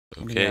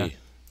Okay,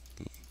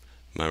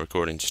 my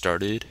recording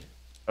started.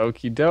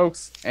 Okie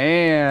dokes. And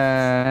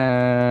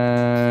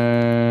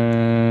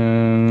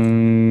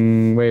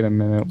wait a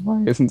minute.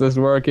 Why isn't this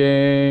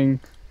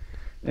working?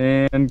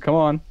 And come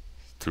on.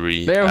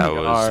 Three There we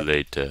hours are.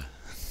 later.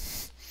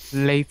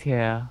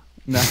 Later.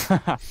 No.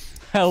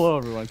 Hello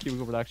everyone.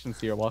 Cubical Productions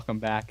here. Welcome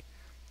back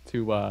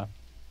to well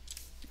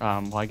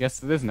I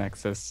guess it is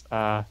Nexus.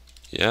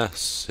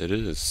 Yes, it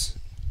is.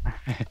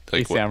 Hey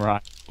Like what? Samurai.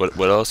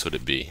 What else would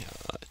it be?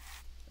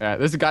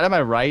 There's a guy on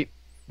my right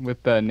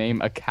with the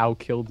name A Cow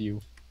Killed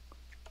You.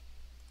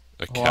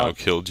 A Hold cow on.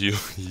 killed you?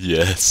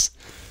 Yes.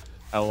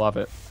 I love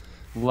it.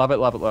 Love it,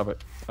 love it, love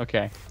it.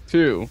 Okay.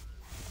 Two,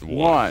 One.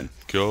 one.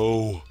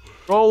 Go.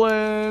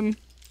 Rolling.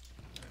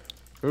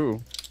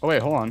 Ooh. Oh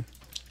wait, hold on.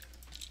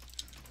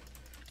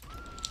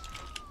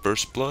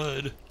 First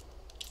blood.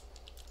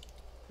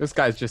 This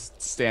guy's just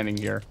standing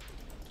here.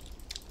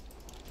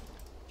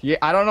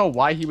 I don't know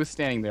why he was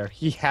standing there.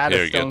 He had a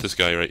Here, get stone. this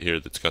guy right here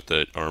that's got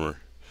that armor.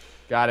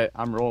 Got it.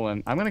 I'm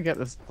rolling. I'm gonna get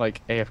this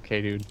like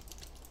AFK dude.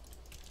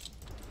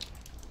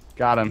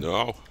 Got him.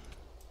 No.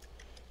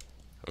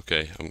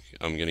 Okay,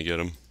 I'm gonna get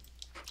him.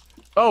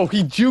 Oh,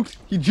 he juked.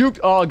 He juked.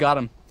 Oh, got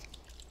him.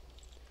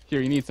 Here,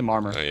 you need some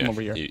armor. Oh Come yeah,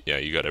 over here. yeah,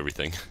 you got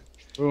everything.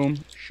 Boom,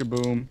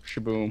 shaboom,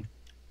 shaboom.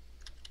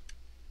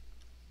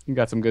 You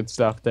got some good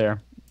stuff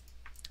there.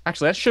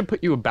 Actually, that should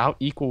put you about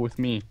equal with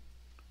me.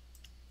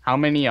 How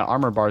many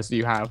armor bars do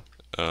you have?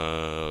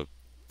 Uh,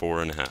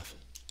 4.5.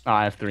 Oh,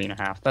 I have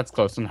 3.5. That's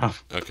close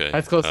enough. Okay.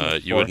 That's close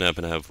enough. You wouldn't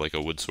happen to have like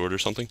a wood sword or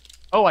something?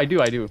 Oh, I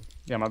do. I do.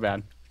 Yeah, my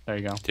bad. There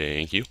you go.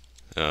 Thank you.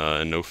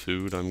 No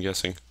food, I'm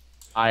guessing.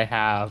 I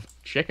have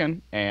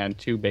chicken and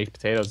 2 baked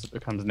potatoes if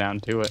it comes down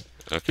to it.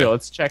 Here, Okay.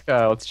 let's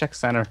check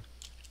center.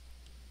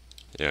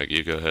 Yeah,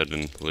 you go ahead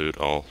and loot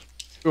all.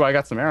 Ooh, I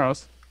got some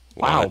arrows.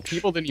 Wow, Watch.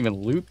 people didn't even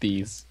loot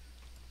these.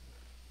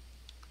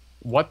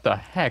 What the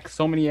heck?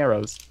 So many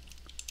arrows.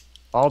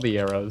 All the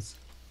arrows.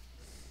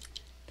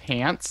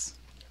 Pants?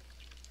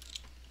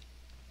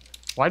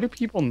 Why do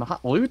people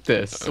not loot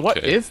this? What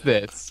Okay. is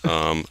this?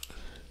 Um,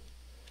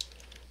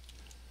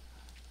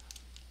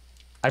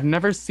 I've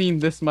never seen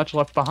this much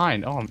left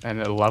behind. Oh,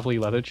 and a lovely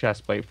leather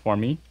chest plate for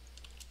me.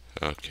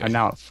 okay. I'm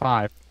now at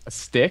 5. A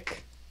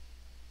stick?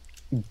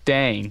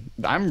 Dang,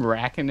 I'm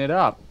racking it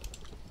up.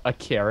 A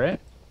carrot?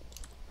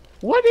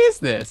 What is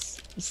this?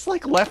 It's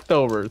like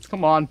leftovers.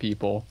 Come on,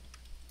 people.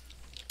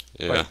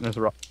 Yeah. Right, there's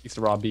a piece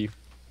of raw beef.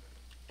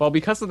 Well,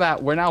 because of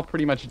that, we're now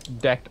pretty much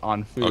decked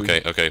on food.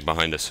 Okay, okay,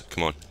 behind us.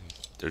 Come on.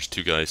 There's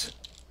 2 guys.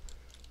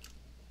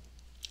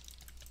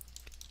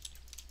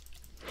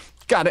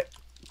 Got it.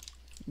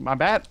 My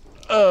bad.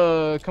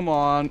 Come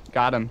on.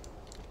 Got him.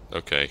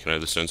 Okay, can I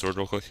have the stone sword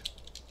real quick?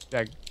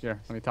 Yeah, here,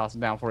 let me toss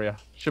it down for you.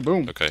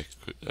 Shaboom. Okay,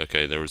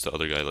 okay, there was the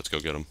other guy. Let's go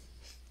get him.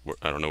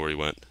 I don't know where he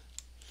went.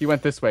 He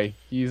went this way.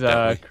 He's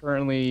That way?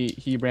 currently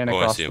he ran Oh,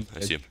 I across see the him. I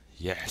see bridge. him.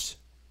 Yes.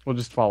 We'll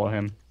just follow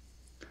him.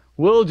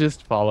 We'll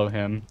just follow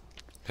him.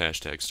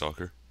 Hashtag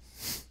stalker.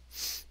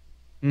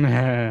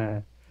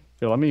 Here,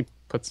 let me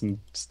put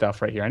some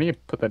stuff right here. I need to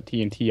put that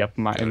TNT up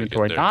in my Gotta get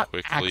inventory. there Not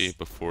quickly axe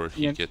before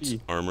he gets TNT.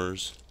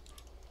 armors.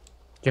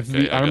 Gives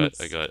Okay, the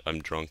armors. I'm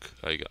drunk.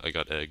 I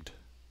got egged.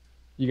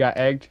 You got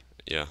egged.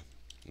 Yeah.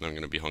 I'm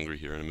gonna be hungry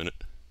here in a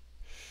minute.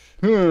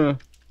 Huh.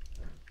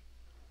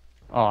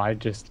 Oh, I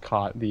just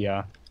caught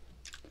the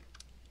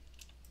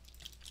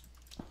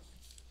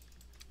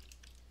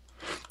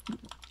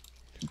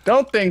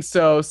Don't think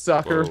so, Whoa,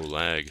 sucker.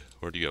 lag.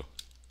 Where'd he go?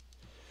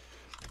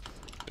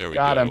 There we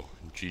Got him. go.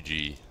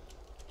 GG.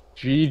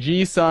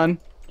 GG, son.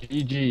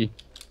 GG.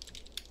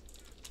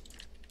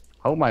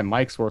 Hope my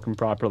mic's working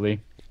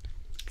properly.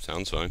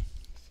 Sounds fine.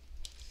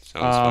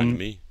 Sounds fine to Um,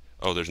 me.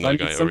 Oh, there's I another need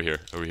guy over some. here.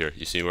 Over here.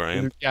 You see where I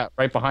am? Yeah,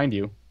 right behind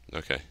you.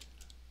 Okay.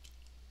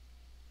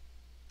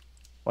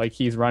 Like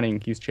he's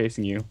running. He's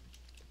chasing you.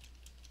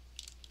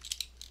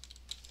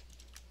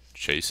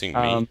 Chasing me?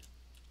 Um,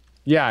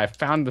 yeah, I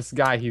found this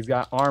guy. He's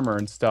got armor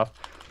and stuff,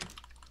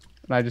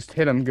 and I just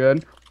hit him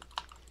good.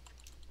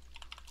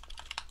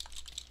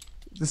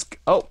 This.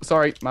 Oh,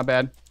 sorry, my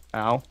bad.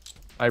 Ow.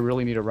 I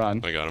really need to run.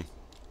 I got him.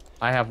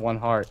 I have 1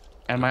 heart,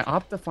 and my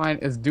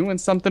Optifine is doing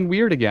something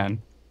weird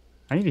again.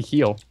 I need to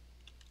heal.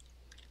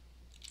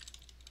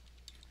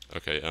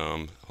 Okay,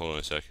 hold on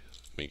a sec.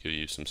 Let me give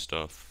you some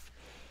stuff.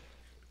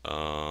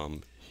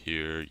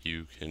 Here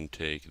you can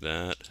take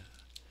that.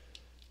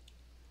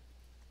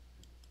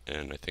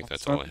 And I think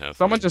that's all I have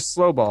for Someone you. just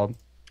slowballed.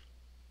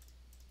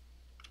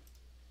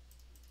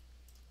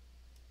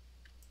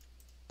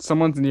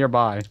 Someone's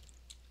nearby.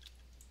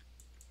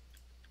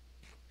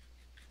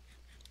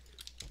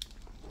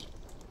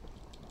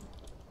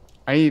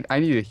 I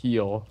need to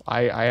heal.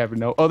 I have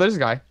no. Oh, there's a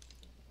guy.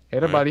 Hey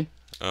there, Alright. buddy.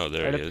 Oh,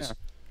 there Right he up is. there.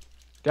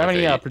 Do you have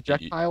Okay, any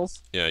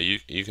projectiles? yeah,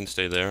 you can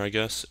stay there, I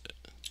guess.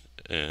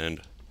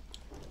 And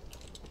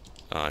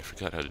I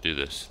forgot how to do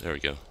this. There we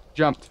go.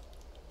 Jumped.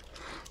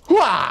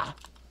 Hooah!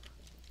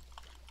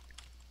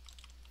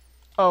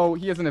 Oh,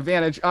 he has an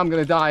advantage. I'm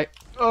gonna die.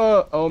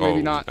 Oh, maybe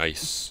Oh, not.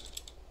 nice.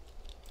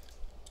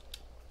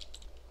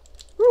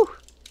 Whew.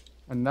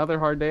 Another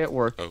hard day at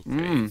work.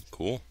 Okay,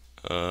 cool.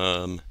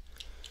 Um,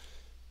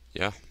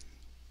 yeah.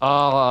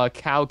 Oh, a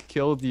cow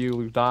killed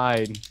you,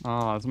 died.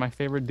 Oh, it's my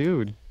favorite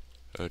dude.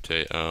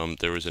 Okay,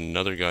 there was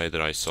another guy that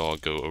I saw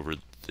go over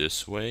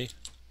this way.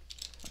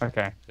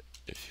 Okay.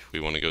 If we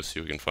want to go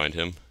see if we can find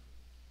him.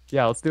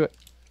 Yeah, let's do it.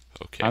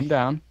 Okay. I'm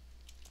down.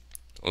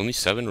 Only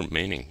 7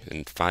 remaining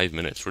in 5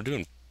 minutes.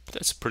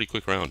 That's a pretty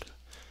quick round.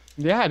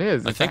 Yeah, it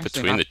is. I It's think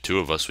actually between not. the two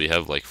of us, we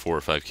have like 4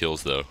 or 5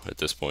 kills though at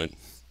this point.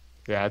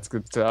 Yeah, it's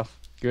good stuff.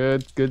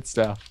 Good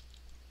stuff.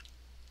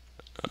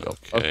 Yup.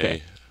 Okay.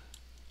 Okay.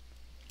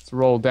 Let's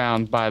roll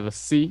down by the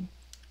sea.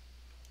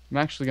 I'm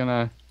actually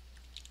gonna.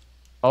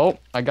 Oh,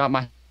 I got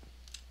my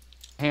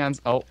hands.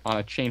 Oh, on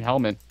a chain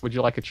helmet. Would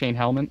you like a chain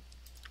helmet?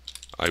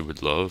 I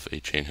would love a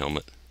chain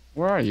helmet.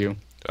 Where are you?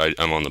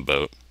 I'm on the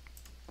boat.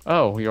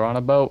 Oh, you're on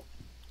a boat.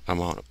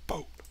 I'm on a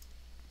boat.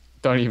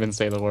 Don't even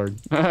say the word.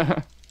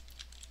 I'm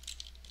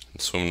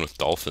swimming with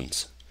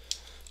dolphins.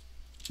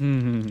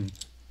 Hmm.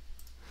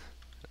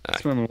 Ah,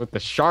 Swimming with the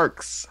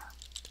sharks.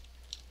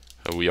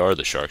 we are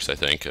the sharks, I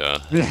think, in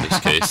this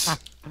case.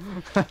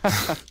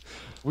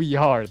 We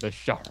are the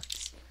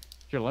sharks.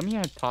 Here, let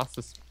me toss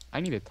this. I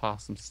need to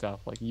toss some stuff,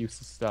 like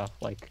useless stuff.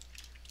 Like,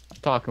 I'm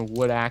talking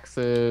wood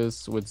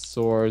axes, wood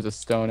swords, a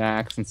stone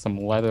axe, and some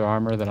leather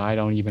armor that I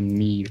don't even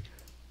need.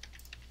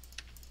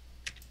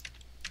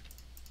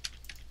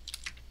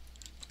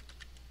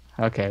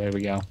 Okay, there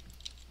we go.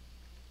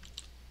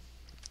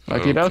 Okie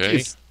Okay.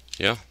 dokies.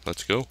 Yeah,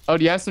 let's go. Oh,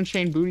 do you have some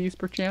chain booties,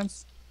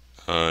 perchance?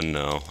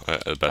 No.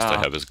 The best I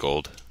Ah. have is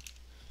gold.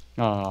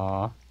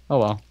 Aw. Oh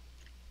well.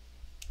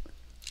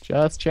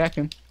 Just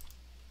checking.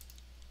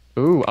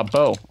 Ooh, a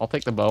bow. I'll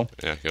take the bow.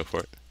 Yeah, go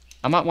for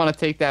I might want to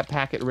take that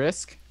packet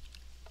risk.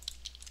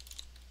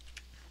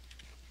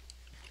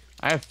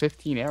 I have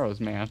 15 arrows,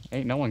 man.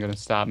 Ain't no one gonna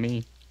stop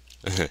me.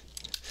 it.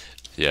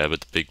 Yeah,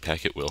 but the big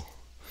packet will.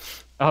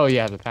 Oh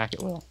yeah, the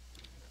packet will.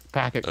 The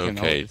packet can Okay,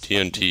 always stop me.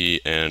 TNT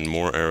and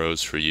more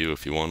arrows for you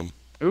if you want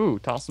them. Ooh,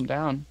 toss them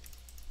down.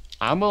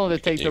 I'm willing to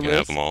take You the can have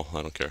risk. them all.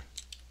 I don't care.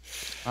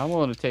 I'm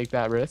willing to take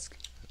that risk.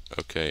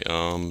 Okay,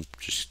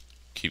 just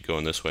keep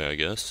going this way, I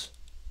guess.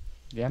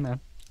 Yeah, man.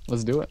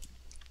 Let's do it.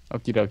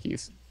 Okie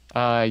dokies.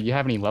 You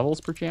have any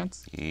levels,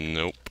 perchance?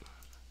 Nope.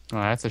 Oh,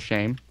 that's a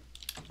shame.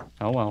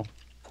 Oh well.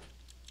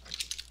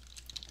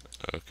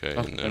 Okay,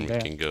 Oh, and then we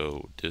there. can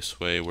go this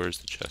way. Where's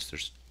the chest?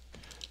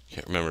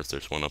 Can't remember if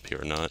there's one up here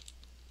or not.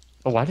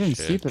 Oh, I didn't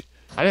see Check. that.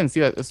 I didn't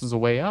see that this was a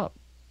way up.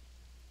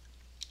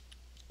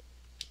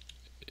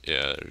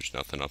 Yeah, there's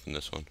nothing up in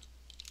this one.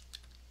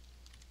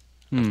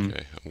 Hmm.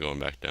 Okay, I'm going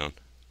back down.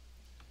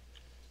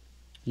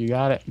 You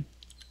got it.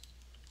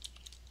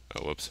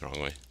 Oh, whoops, wrong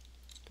way.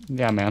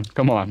 Yeah, man.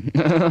 Come on.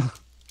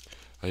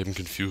 I am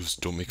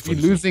confused. Don't make We're fun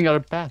of me. losing our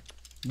path.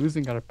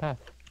 Losing our path.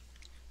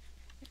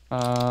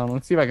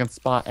 Let's see if I can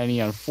spot any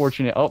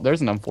unfortunate. Oh,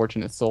 there's an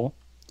unfortunate soul.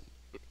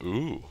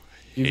 Ooh.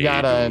 He's Hey,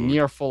 got a dude.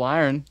 near full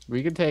iron.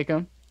 We could take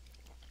him.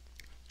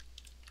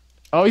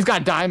 Oh, he's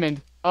got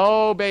diamond.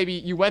 Oh, baby,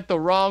 you went the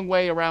wrong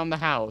way around the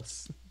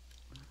house.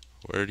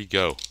 Where'd he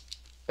go?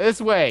 This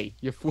way,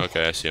 you fool.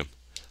 Okay, I see him.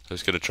 I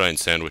was gonna try and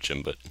sandwich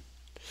him, but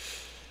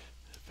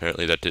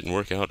apparently that didn't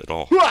work out at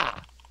all.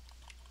 Hua!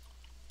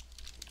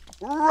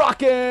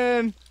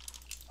 Rockin'!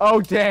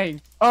 Oh,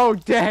 dang. Oh,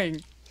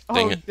 dang. Oh,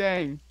 Dang it.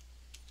 dang.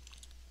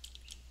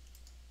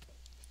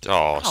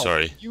 Oh, Ow,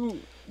 sorry. You.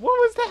 What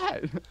was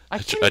that? I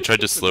can't tried even to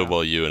think of slow that.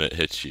 ball you and it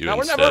hit you Now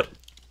we're instead. never.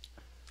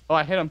 Oh,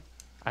 I hit him.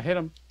 I hit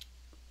him.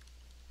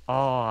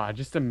 Oh,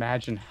 just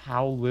imagine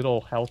how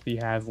little health he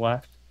has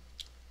left.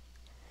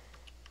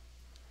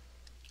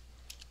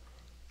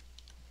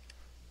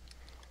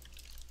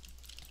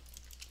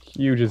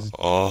 You just.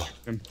 Oh,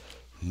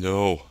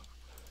 no.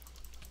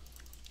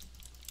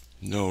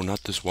 No,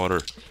 not this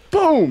water.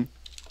 Boom!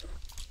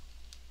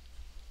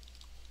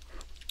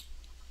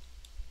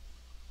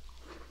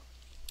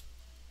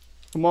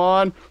 Come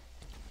on.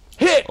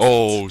 Hit!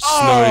 Oh,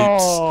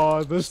 snipes.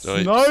 Oh, the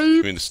Snipes. snipe!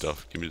 Give me the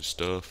stuff. Give me the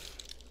stuff.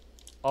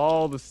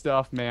 All the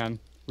stuff, man.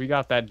 We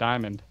got that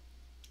diamond.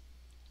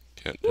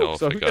 Can't Ooh, tell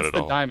so if I who got gets it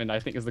the all. diamond, I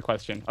think is the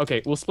question.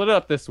 Okay, we'll split it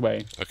up this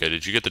way. Okay,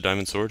 did you get the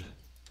diamond sword?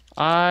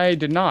 I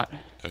did not.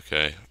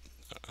 Okay.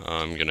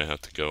 I'm gonna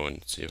have to go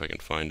and see if I can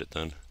find it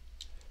then.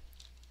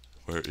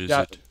 Where is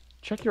Yeah. it?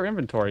 Check your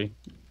inventory.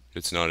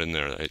 It's not in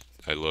there.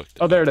 I looked.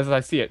 Oh, there it is. I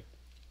see it.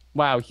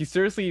 Wow, he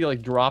seriously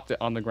like dropped it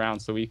on the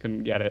ground so we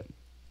couldn't get it.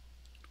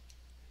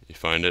 You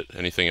find it?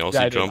 Anything else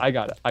Yeah, you I did. jump? I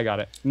got it. I got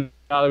it. No,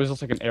 there was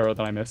just like an arrow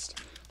that I missed.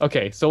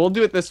 Okay, so we'll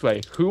do it this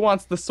way. Who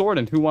wants the sword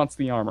and who wants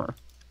the armor?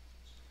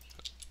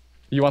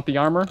 You want the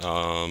armor?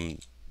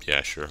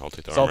 Yeah, sure. I'll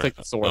take the So I'll armor. take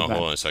the sword Oh, then.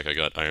 hold on a sec. I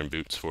got iron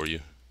boots for you.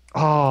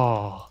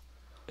 Oh.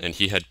 And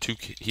he had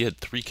he had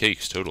 3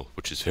 cakes total,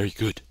 which is very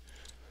good.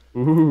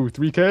 Ooh,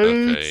 3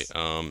 Okay, cakes.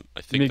 I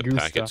think Me the gusta.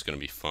 packet's gonna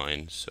be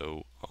fine.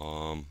 So,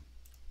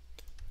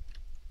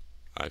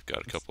 I've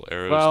got a couple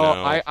arrows Well,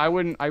 now. I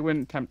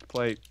wouldn't tempt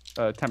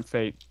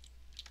fate.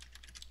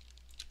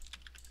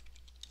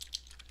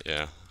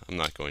 Yeah, I'm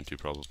not going to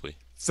probably.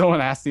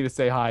 Someone asked me to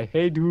say hi.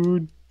 Hey,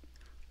 dude.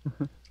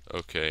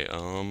 Okay,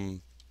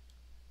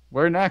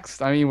 we're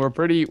next. I mean, Let's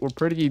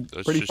pretty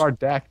just far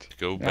decked.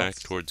 go Yeah, back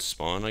towards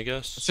spawn, I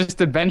let's guess.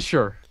 just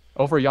adventure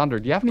over yonder.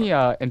 Do you have any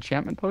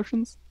enchantment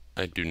potions?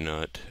 I do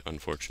not,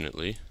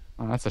 unfortunately.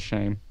 Oh, that's a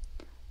shame.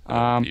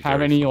 That would be Have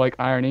very any fun. like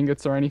iron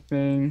ingots or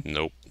anything?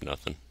 Nope,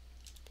 nothing.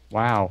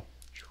 Wow.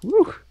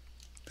 Whew.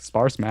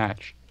 Sparse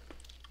match.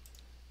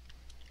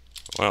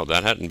 Wow,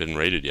 that hadn't been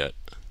rated yet.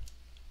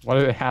 What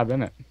do they have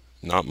in it?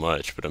 Not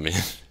much, but I mean,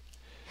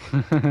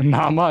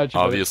 Not much, but it's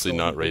obviously still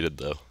not good. rated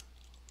though.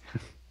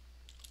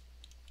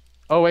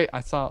 Oh wait,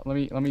 I saw. Let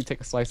me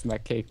take a slice of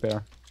that cake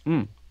there.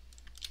 Mmm,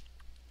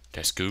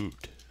 That's good.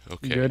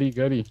 Okay. goody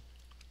goody.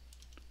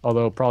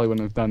 Although it probably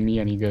wouldn't have done me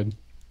any good.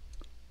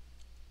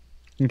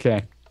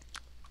 Okay,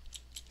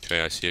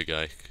 Okay, I see a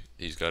guy.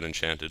 He's got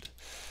enchanted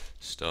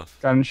stuff.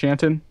 got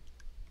enchanted.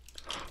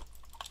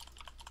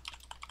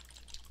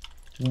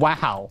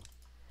 Wow.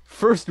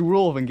 First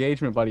rule of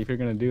engagement, buddy. If you're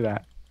gonna do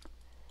that,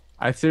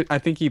 I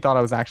think he thought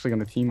I was actually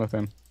gonna team with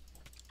him.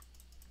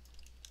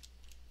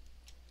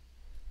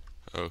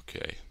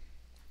 Okay.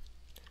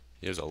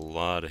 He has a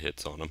lot of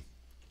hits on him.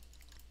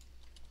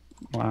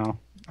 Wow.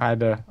 I had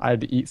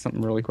to eat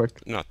something really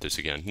quick. Not this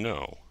again.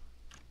 No.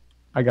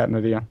 I got an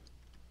idea.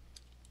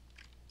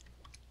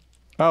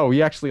 Oh,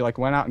 he actually like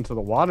went out into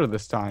the water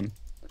this time.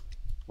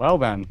 Well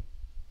then.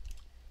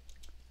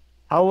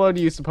 How low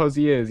do you suppose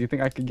he is? You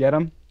think I could get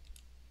him?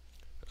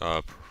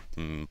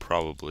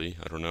 Probably.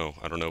 I don't know.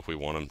 I don't know if we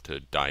want him to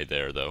die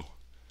there though.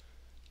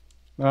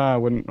 I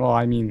wouldn't. Well,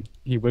 I mean,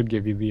 he would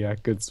give you the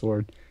good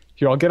sword.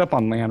 Here, I'll get up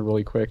on land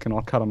really quick and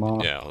I'll cut him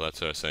off. Yeah, well,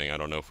 that's what I was saying. I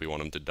don't know if we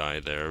want him to die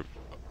there.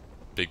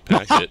 Big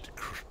packet.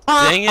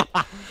 Dang it!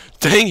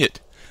 Dang it!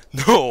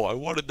 No, I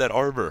wanted that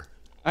arbor.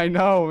 I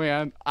know,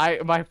 man.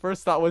 My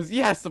first thought was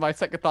yes, and my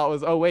second thought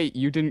was, oh wait,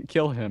 you didn't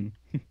kill him.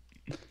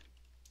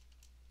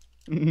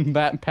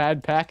 That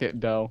pad packet,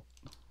 though.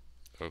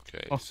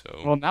 Okay, Oh,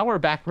 so well, now we're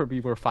back where we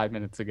were 5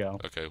 minutes ago.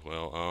 okay,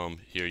 well,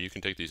 here you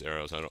can take these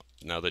arrows. I don't.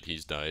 Now that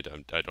he's died,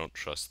 I don't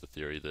trust the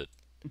theory that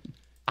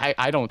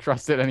I don't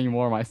trust it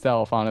anymore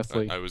myself,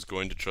 honestly. I was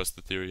going to trust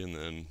the theory, and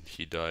then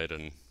he died,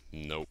 and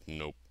nope,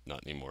 nope,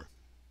 not anymore.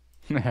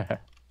 It's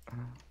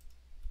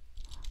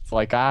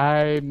like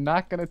I'm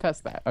not gonna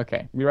test that.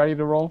 Okay, we ready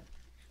to roll?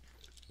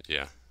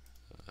 Yeah,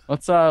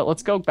 Let's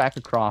go back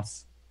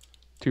across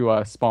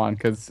to spawn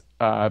because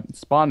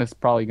spawn is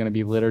probably gonna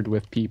be littered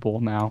with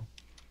people now.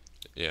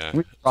 yeah.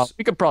 We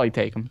could probably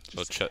take them.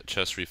 So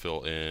chest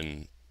refill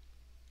in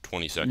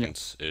 20 Yeah,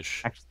 seconds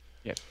ish. actually,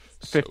 yeah,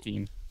 So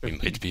 15. we 15.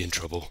 might be in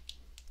trouble.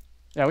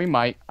 Yeah, we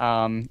might.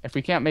 If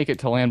we can't make it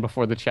to land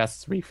before the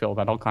chests refill,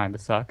 that'll kind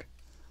of suck.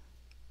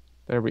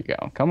 There we go.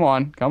 Come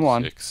on, come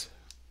on. 6,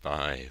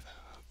 5,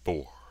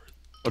 4,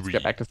 Let's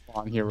get 3, back to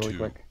spawn here really 2,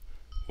 quick.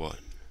 1.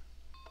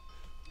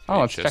 Oh,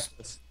 Okay, let's check chest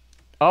this.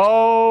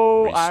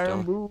 Oh, iron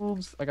restock.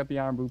 boobs. I got the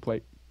iron boob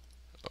plate.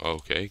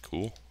 Okay,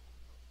 cool.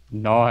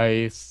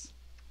 Nice.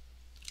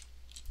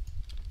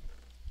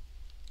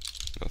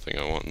 Nothing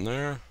I want in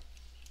there.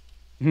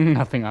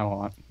 Nothing I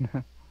want.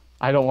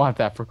 I don't want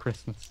that for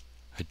Christmas.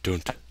 I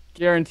don't.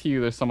 Guarantee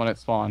you there's someone at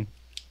spawn.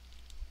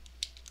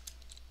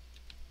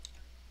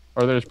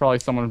 Or there's probably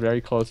someone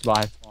very close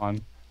by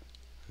spawn.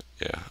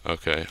 Yeah,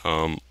 okay.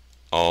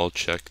 I'll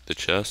check the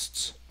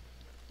chests.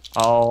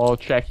 I'll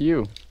check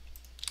you.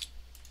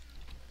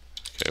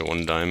 Okay,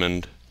 1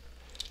 diamond.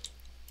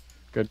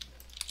 Good.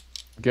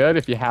 Good.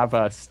 If you have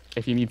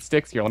if you need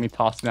sticks here, let me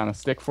toss down a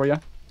stick for you.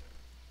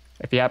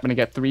 If you happen to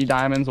get 3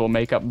 diamonds, we'll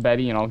make up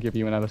Betty and I'll give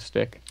you another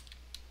stick.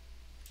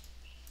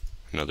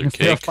 Another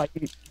Fair cake.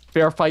 fighting,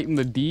 fair fighting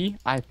the D?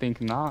 I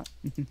think not.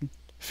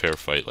 Fair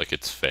fight, like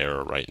it's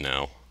fair right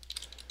now.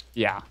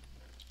 Yeah.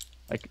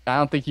 Like, I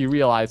don't think you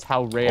realize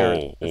how rare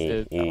Oh, this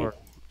is. oh, oh.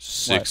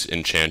 6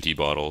 enchanty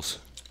bottles.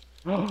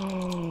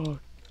 Oh,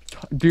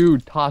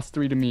 dude, toss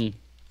 3 to me.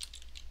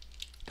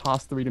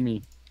 Toss 3 to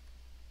me.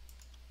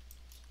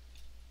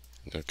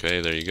 Okay,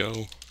 there you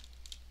go.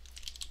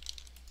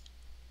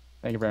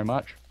 Thank you very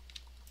much.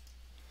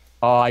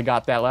 Oh, I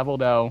got that level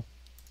though.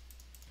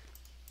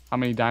 How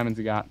many diamonds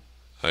you got?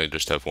 I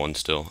just have 1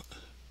 still.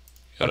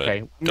 Gotta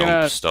Okay,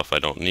 dump stuff I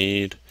don't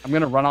need. I'm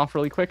gonna run off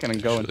really quick and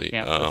then go and Actually,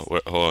 camp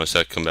this. hold on a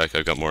sec, come back.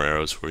 I've got more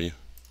arrows for you.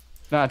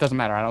 No, it doesn't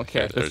matter. I don't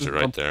care. Okay, This there's is it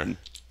more right there. important.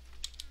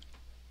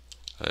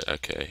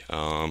 Okay,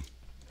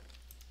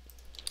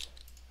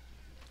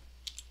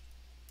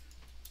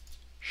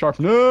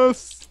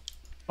 Sharpness.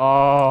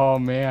 Oh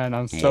man,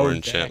 I'm so more dead.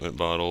 enchantment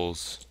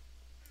bottles.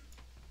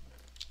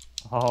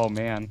 Oh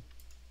man,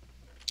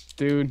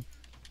 dude.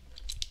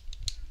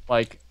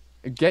 Like,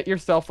 get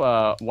yourself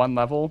 1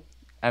 level,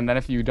 and then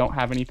if you don't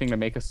have anything to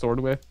make a sword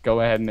with,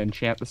 go ahead and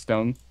enchant the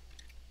stone.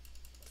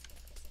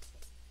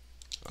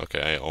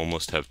 Okay, I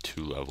almost have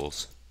 2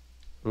 levels.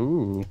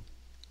 Ooh.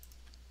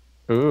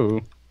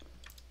 Ooh.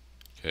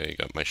 Okay,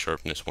 got my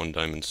sharpness 1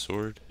 diamond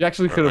sword. You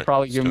actually Or could have my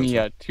probably given stone me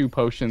sword. 2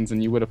 potions,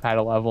 and you would have had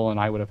a level, and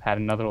I would have had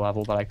another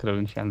level that I could have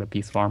enchanted a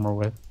piece of armor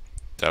with.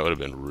 That would have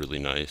been really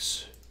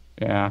nice.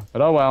 Yeah,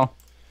 but oh well.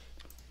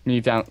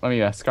 Let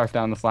me scarf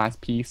down this last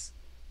piece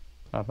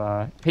of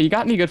Hey, you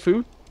got any good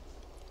food?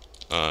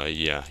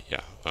 Yeah.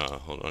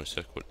 Hold on a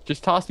sec. What?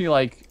 Just toss me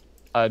like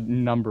a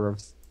number of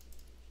There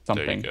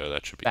you something. go.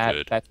 That should be That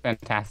good. that's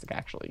fantastic,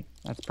 actually.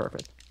 That's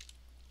perfect.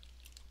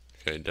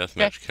 Okay,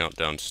 deathmatch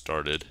countdown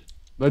started.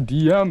 The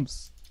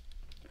DMs.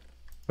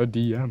 The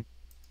DM.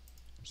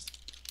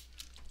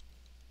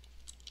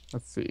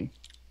 Let's see.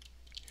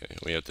 Okay,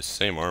 we have the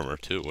same armor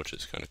too, which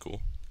is kind of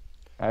cool.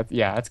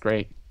 Yeah, that's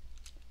great.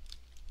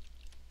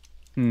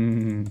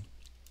 Hmm.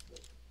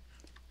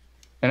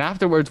 And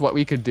afterwards, what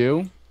we could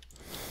do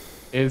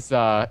is,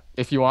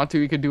 if you want to,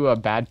 we could do a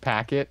bad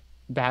packet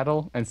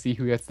battle and see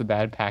who gets the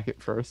bad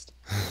packet first.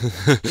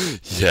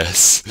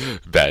 Yes,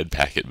 bad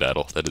packet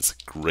battle. That is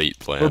a great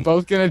We're plan.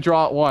 both gonna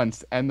draw at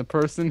once, and the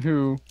person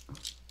who,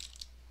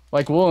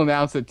 like, we'll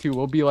announce it too.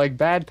 We'll be like,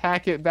 bad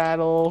packet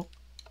battle.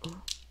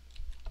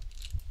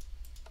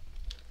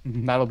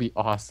 That'll be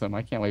awesome.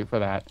 I can't wait for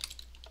that.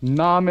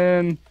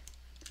 Namen.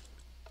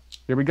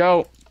 Here we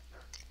go.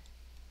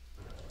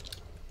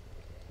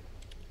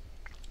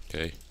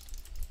 Okay.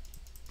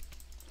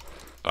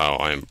 Oh,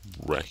 I'm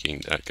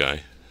wrecking that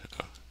guy.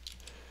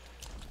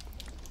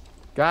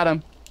 Got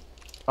him.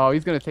 Oh,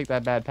 he's gonna take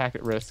that bad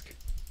packet risk.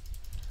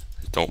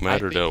 It don't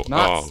matter think though.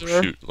 not, Oh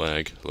sir. shoot,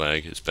 lag.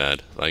 Lag is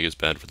bad. Lag is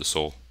bad for the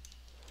soul.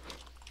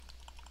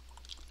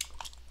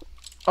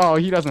 Oh,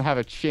 he doesn't have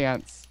a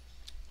chance.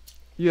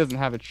 He doesn't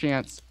have a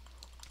chance.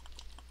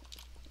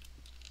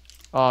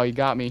 Oh, he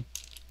got me.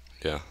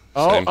 Yeah.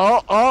 Oh, Same.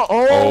 oh, oh,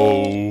 oh!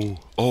 Oh.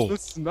 Oh. The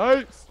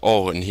snipes.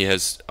 Oh, and he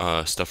has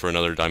stuff for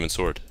another diamond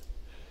sword.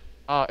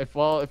 If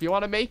you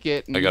want to make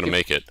it, I gotta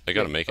make it. I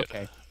gotta make it.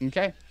 Okay.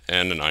 Okay.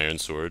 And an iron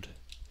sword.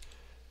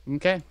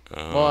 Okay.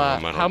 Well, I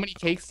don't- how many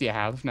cakes do you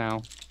have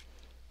now?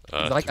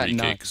 'Cause I got 3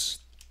 none. cakes.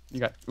 You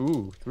got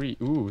three.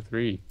 Ooh,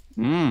 three.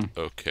 Mmm.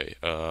 Okay.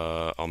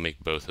 I'll make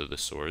both of the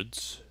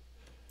swords.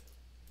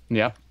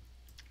 Yep.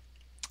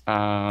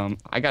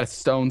 I got a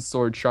stone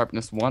sword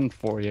sharpness 1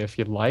 for you if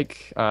you'd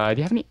like. Do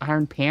you have any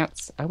iron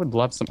pants? I would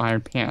love some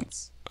iron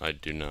pants. I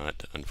do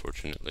not,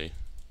 unfortunately.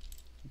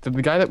 Did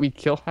the guy that we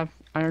kill have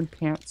iron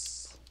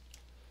pants?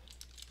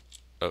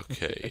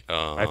 Okay.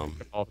 I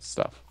forget all the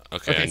stuff.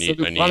 Okay. I so need.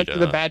 do I we want need. to do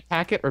the bad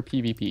packet or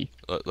PvP?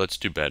 Let's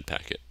do bad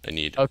packet. I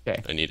need.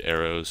 Okay. I need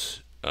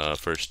arrows.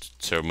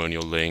 First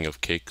ceremonial laying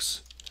of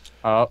cakes.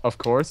 Of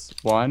course.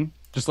 1.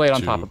 Just lay it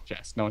on top 2. of the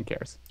chest. No one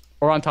cares.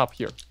 Or on top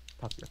here.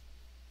 Top here.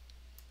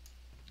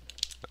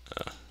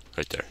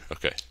 Right there.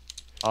 Okay.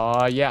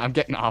 Yeah, I'm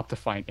getting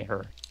Optifine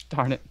error.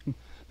 Darn it.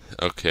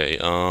 Okay.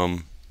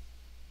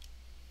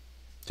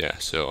 Yeah.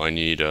 So I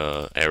need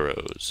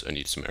arrows. I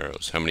need some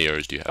arrows. How many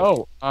arrows do you have?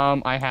 Oh,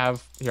 I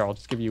have. Here, I'll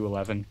just give you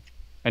 11.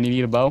 And you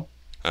need a bow?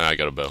 I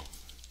got a bow.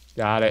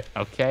 Got it.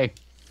 Okay.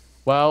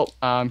 Well,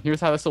 here's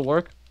how this will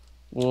work.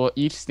 We'll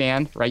each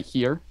stand right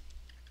here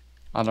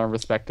on our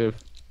respective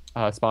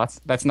spots.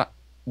 That's not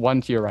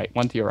 1 to your right.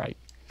 1 to your right.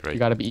 Right. You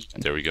gotta be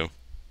even. There we go.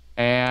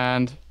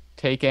 And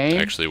take aim.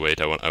 Actually,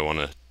 wait. I want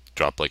to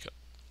drop like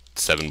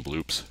 7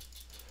 bloops.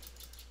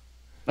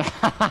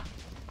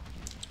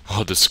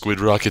 Oh, the squid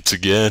rockets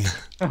again.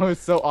 That was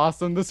so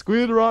awesome. The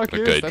squid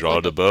rockets. Okay, That's draw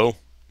like the bow.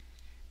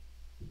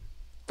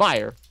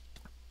 fire.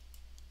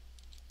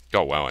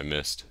 Oh wow, I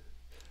missed.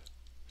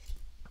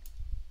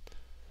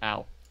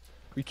 Ow.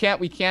 We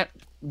can't.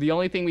 The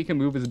only thing we can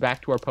move is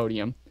back to our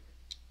podium.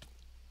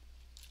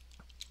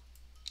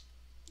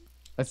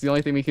 That's the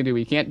only thing we can do.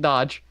 We can't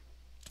dodge.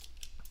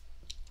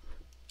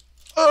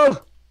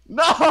 Oh!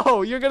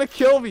 No! You're gonna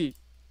kill me!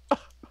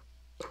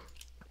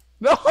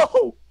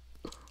 No!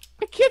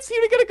 I can't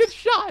seem to get a good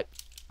shot!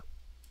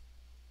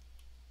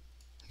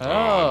 Oh,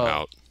 I'm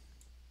out.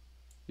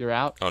 You're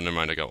out? Oh, never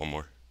mind. I got one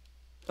more.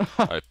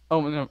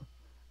 Oh, no.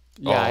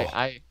 Yeah,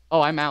 Oh.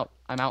 Oh, I'm out.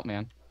 I'm out,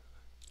 man.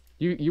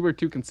 You were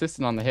too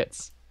consistent on the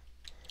hits.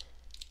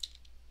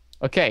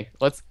 Okay,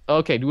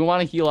 okay, do we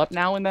want to heal up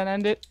now and then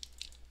end it?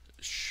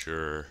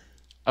 Sure.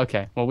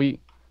 Okay, well,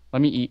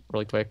 let me eat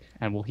really quick,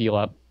 and we'll heal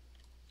up.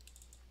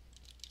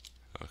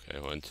 Okay,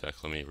 1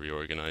 sec. Let me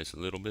reorganize a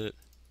little bit.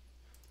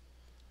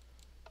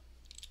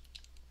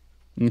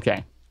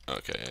 Okay.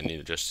 Okay, I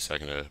need just a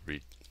second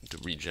to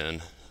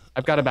regen.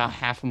 I've got about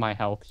half of my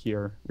health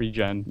here,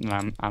 regen,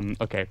 and I'm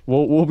okay.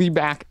 We'll be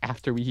back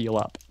after we heal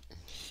up.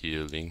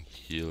 Healing.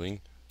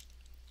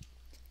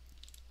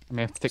 I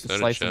may have to take Is a that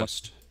slice a of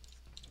chest?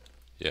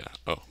 Yeah.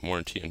 Oh, more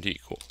in TNT.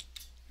 Cool.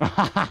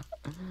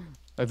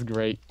 That's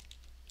great.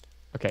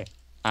 Okay,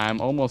 I'm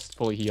almost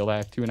fully healed. I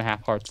have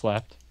 2.5 hearts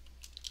left.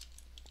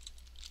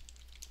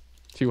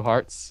 2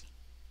 hearts.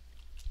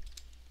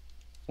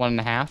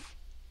 1.5.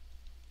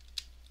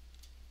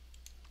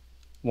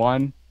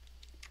 1.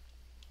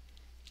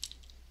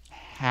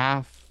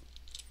 Half.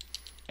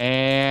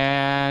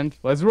 And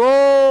let's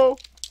roll!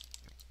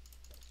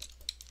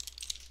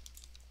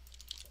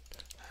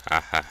 Ha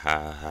ha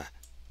ha ha.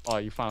 Oh,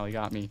 you finally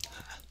got me.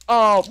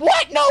 Oh,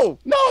 what? No!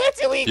 No,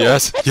 that's illegal!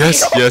 Yes, That's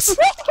yes, illegal! yes.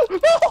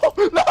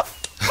 No! No!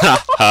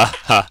 Ha ha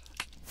ha.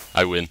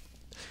 I win.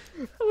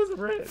 That was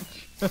rich.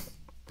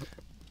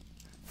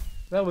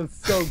 That was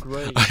so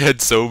great. I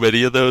had so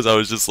many of those. I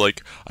was just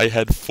like, I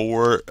had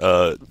 4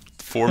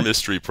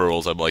 mystery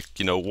pearls. I'm like,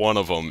 you know, one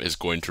of them is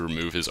going to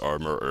remove his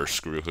armor or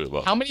screw him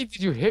up. How many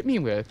did you hit me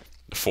with?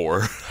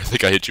 4. I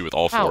think I hit you with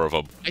all 4 of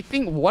them. I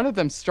think one of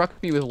them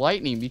struck me with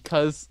lightning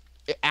because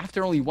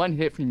after only one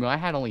hit from you, I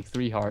had only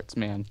 3 hearts,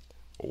 man.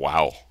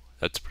 Wow,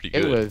 that's pretty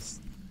good. It was.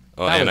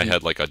 Oh, and I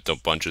had like a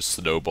bunch of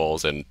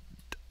snowballs and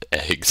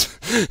eggs.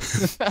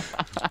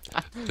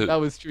 That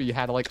was true. You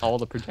had like all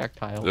the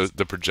projectiles.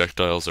 The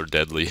projectiles are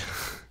deadly.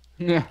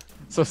 Yeah.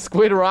 So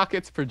squid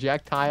rockets,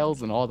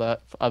 projectiles, and all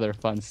that other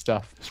fun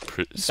stuff.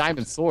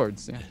 Diamond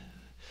swords. Yeah.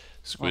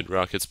 Squid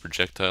rockets,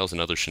 projectiles, and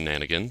other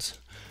shenanigans.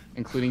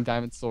 Including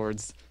diamond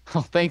swords.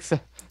 Oh, thanks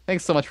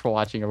so much for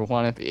watching,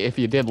 everyone. If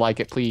you did like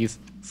it, please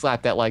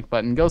slap that like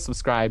button. Go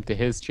subscribe to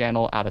his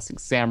channel, Out of Sync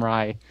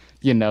Samurai.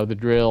 You know the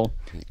drill.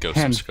 Go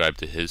subscribe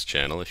to his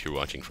channel if you're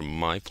watching from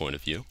my point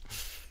of view.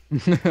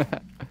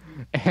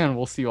 And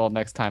we'll see you all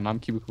next time. I'm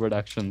Cubical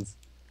Productions.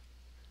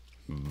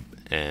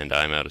 And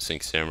I'm Out of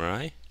Sync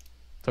Samurai.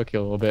 Took you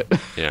a little bit.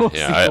 Yeah,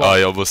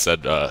 I almost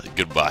said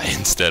goodbye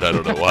instead. I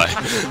don't know why.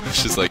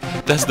 It's just like,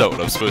 that's not what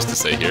I'm supposed to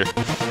say here.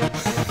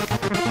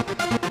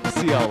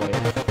 See y'all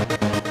later.